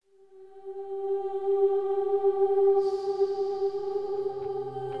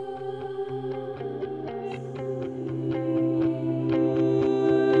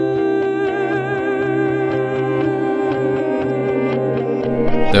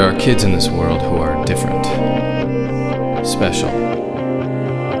There are kids in this world who are different, special.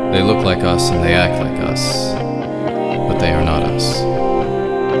 They look like us and they act like us, but they are not us.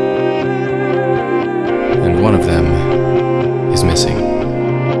 And one of them is missing.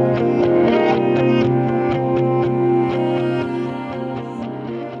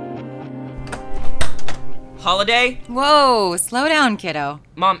 Holiday? Whoa, slow down, kiddo.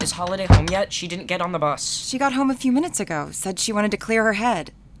 Mom, is Holiday home yet? She didn't get on the bus. She got home a few minutes ago. Said she wanted to clear her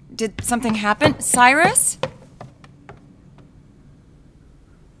head. Did something happen? Cyrus?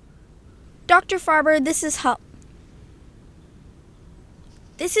 Dr. Farber, this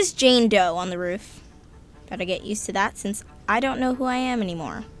is Jane Doe on the roof. Better get used to that since I don't know who I am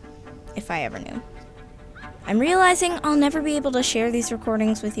anymore. If I ever knew. I'm realizing I'll never be able to share these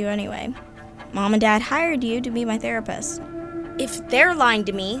recordings with you anyway. Mom and Dad hired you to be my therapist. If they're lying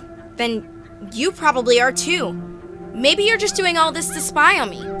to me, then you probably are too. Maybe you're just doing all this to spy on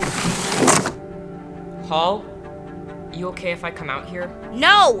me. Hall? You okay if I come out here?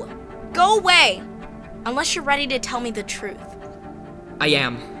 No! Go away! Unless you're ready to tell me the truth. I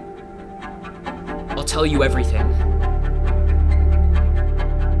am. I'll tell you everything.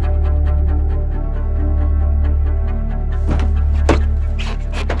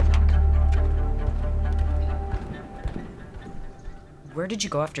 Where did you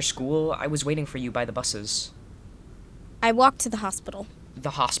go after school? I was waiting for you by the buses. I walked to the hospital.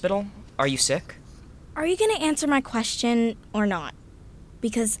 The hospital? Are you sick? Are you going to answer my question or not?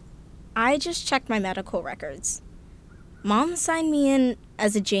 Because I just checked my medical records. Mom signed me in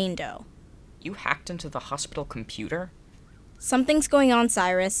as a Jane Doe. You hacked into the hospital computer? Something's going on,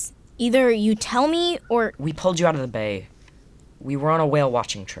 Cyrus. Either you tell me or... We pulled you out of the bay. We were on a whale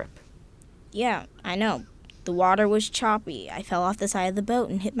watching trip. Yeah, I know. The water was choppy. I fell off the side of the boat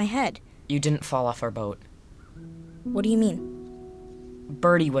and hit my head. You didn't fall off our boat. What do you mean?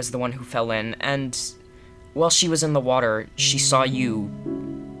 Birdie was the one who fell in, and while she was in the water, she saw you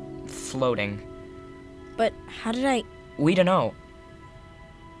floating. But how did I... We don't know.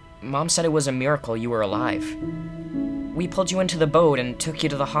 Mom said it was a miracle you were alive. We pulled you into the boat and took you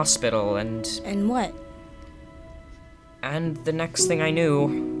to the hospital and... And what? And the next thing I knew,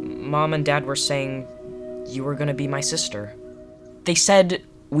 Mom and Dad were saying you were gonna be my sister. They said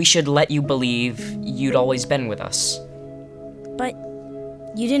we should let you believe you'd always been with us. But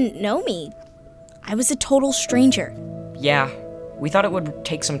you didn't know me. I was a total stranger. Yeah, we thought it would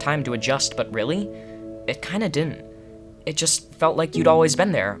take some time to adjust, but really, it kinda didn't. It just felt like you'd always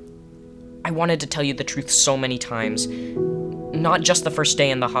been there. I wanted to tell you the truth so many times. Not just the first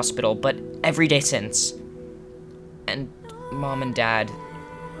day in the hospital, but every day since. And Mom and Dad...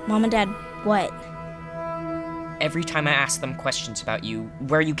 Mom and Dad, what? Every time I asked them questions about you,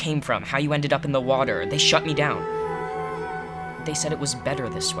 where you came from, how you ended up in the water, they shut me down. They said it was better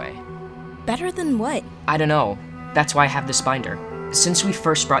this way. Better than what? I don't know. That's why I have this binder. Since we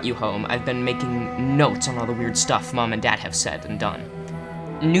first brought you home, I've been making notes on all the weird stuff Mom and Dad have said and done.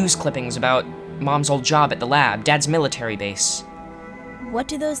 News clippings about Mom's old job at the lab, Dad's military base. What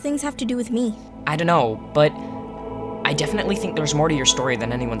do those things have to do with me? I don't know, but I definitely think there's more to your story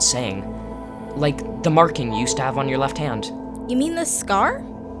than anyone's saying. Like the marking you used to have on your left hand. You mean the scar?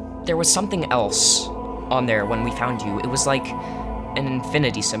 There was something else on there when we found you. It was like an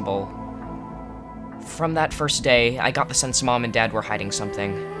infinity symbol. From that first day, I got the sense Mom and Dad were hiding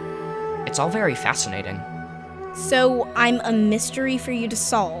something. It's all very fascinating. So I'm a mystery for you to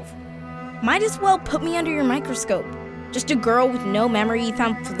solve. Might as well put me under your microscope. Just a girl with no memory you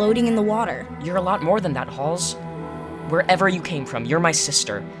found floating in the water. You're a lot more than that, Halls. Wherever you came from, you're my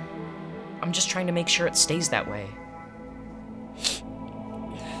sister. I'm just trying to make sure it stays that way.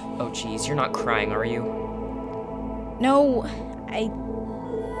 Oh, geez, you're not crying, are you? No,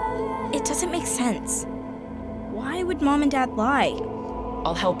 It doesn't make sense. Why would Mom and Dad lie?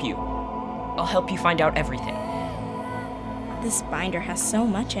 I'll help you. I'll help you find out everything. This binder has so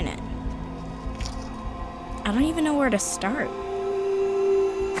much in it. I don't even know where to start.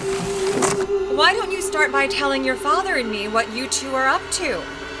 Why don't you start by telling your father and me what you two are up to?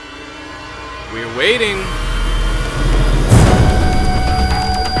 We're waiting.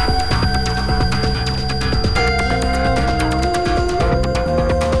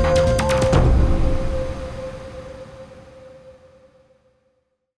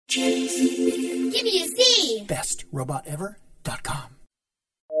 Give me a Z! BestRobotEver.com